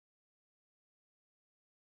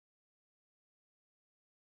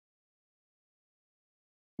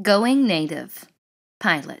Going Native.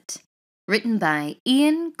 Pilot. Written by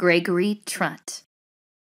Gregory Trutt.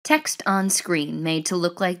 Text on screen made to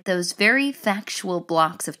look like those very factual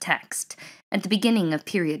blocks of text at the beginning of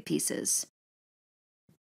period pieces.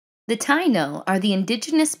 The Taínos are the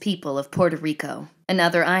indigenous people of Puerto Rico and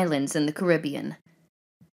other islands in the Caribbean.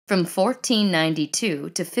 From 1492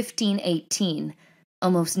 to 1518,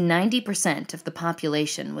 almost 90% of the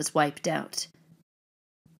population was wiped out.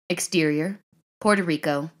 Exterior, Puerto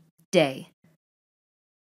Rico, day.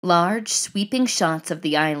 Large, sweeping shots of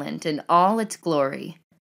the island in all its glory.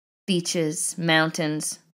 Beaches,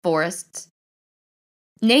 mountains, forests.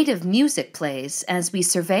 Native music plays as we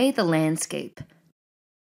survey the landscape.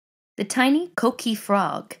 The tiny coqui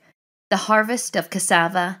frog, the harvest of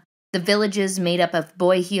cassava, the villages made up of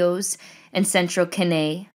boihios and centro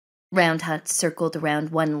canay, round huts circled around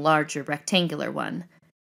one larger rectangular one.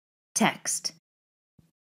 Text.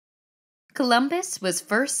 Columbus was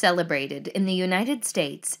first celebrated in the United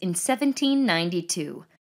States in 1792,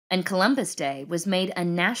 and Columbus Day was made a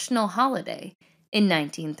national holiday in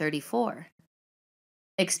 1934.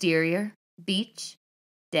 Exterior, beach,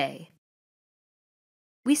 day.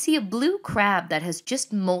 We see a blue crab that has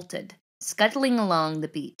just molted, scuttling along the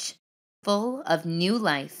beach, full of new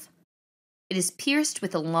life. It is pierced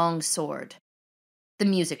with a long sword. The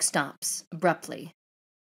music stops abruptly.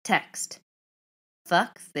 Text.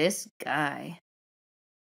 Fuck this guy.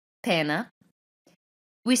 Pan up.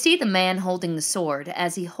 We see the man holding the sword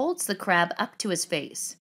as he holds the crab up to his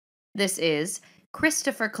face. This is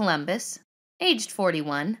Christopher Columbus, aged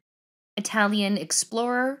 41, Italian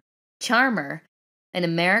explorer, charmer, and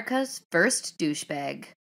America's first douchebag.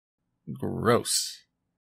 Gross.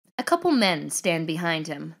 A couple men stand behind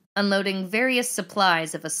him, unloading various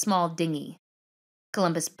supplies of a small dinghy.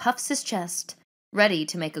 Columbus puffs his chest, ready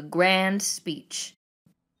to make a grand speech.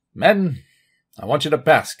 Men, I want you to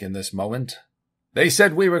bask in this moment. They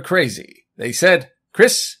said we were crazy. They said,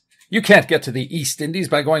 Chris, you can't get to the East Indies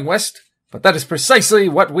by going west, but that is precisely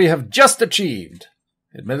what we have just achieved.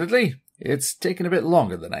 Admittedly, it's taken a bit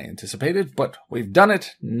longer than I anticipated, but we've done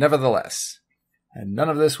it nevertheless. And none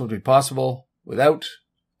of this would be possible without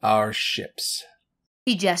our ships.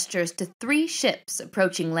 He gestures to 3 ships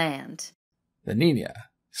approaching land. The Nina,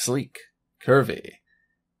 sleek, curvy,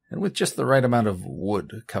 and with just the right amount of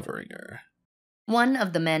wood covering her. One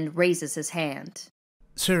of the men raises his hand.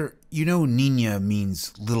 Sir, you know Niña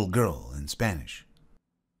means little girl in Spanish.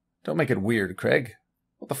 Don't make it weird, Craig.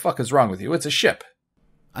 What the fuck is wrong with you? It's a ship.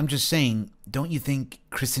 I'm just saying, don't you think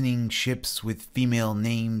christening ships with female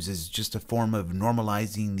names is just a form of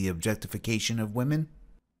normalizing the objectification of women?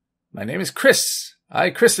 My name is Chris. I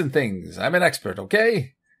christen things. I'm an expert,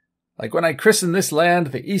 okay? Like when I christen this land,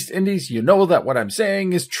 the East Indies, you know that what I'm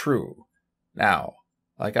saying is true. Now,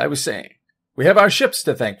 like I was saying, we have our ships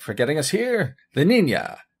to thank for getting us here. The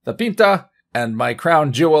Niña, the Pinta, and my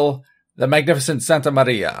crown jewel, the magnificent Santa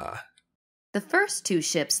Maria. The first 2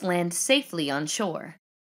 ships land safely on shore.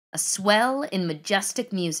 A swell in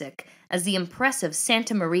majestic music as the impressive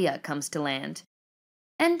Santa Maria comes to land,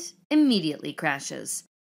 and immediately crashes.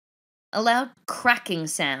 A loud cracking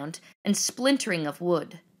sound and splintering of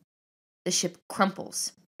wood. The ship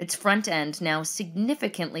crumples, its front end now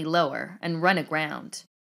significantly lower and run aground.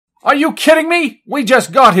 Are you kidding me? We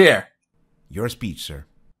just got here! Your speech, sir.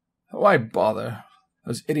 Why bother?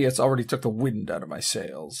 Those idiots already took the wind out of my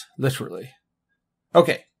sails. Literally.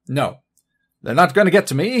 Okay, no. They're not going to get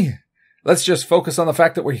to me. Let's just focus on the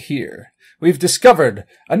fact that we're here. We've discovered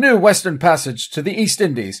a new western passage to the East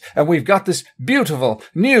Indies, and we've got this beautiful,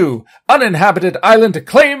 new, uninhabited island to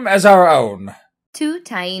claim as our own. 2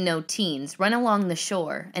 Taíno teens run along the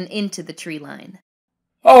shore and into the tree line.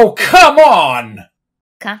 Oh, come on!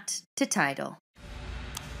 Cut to title.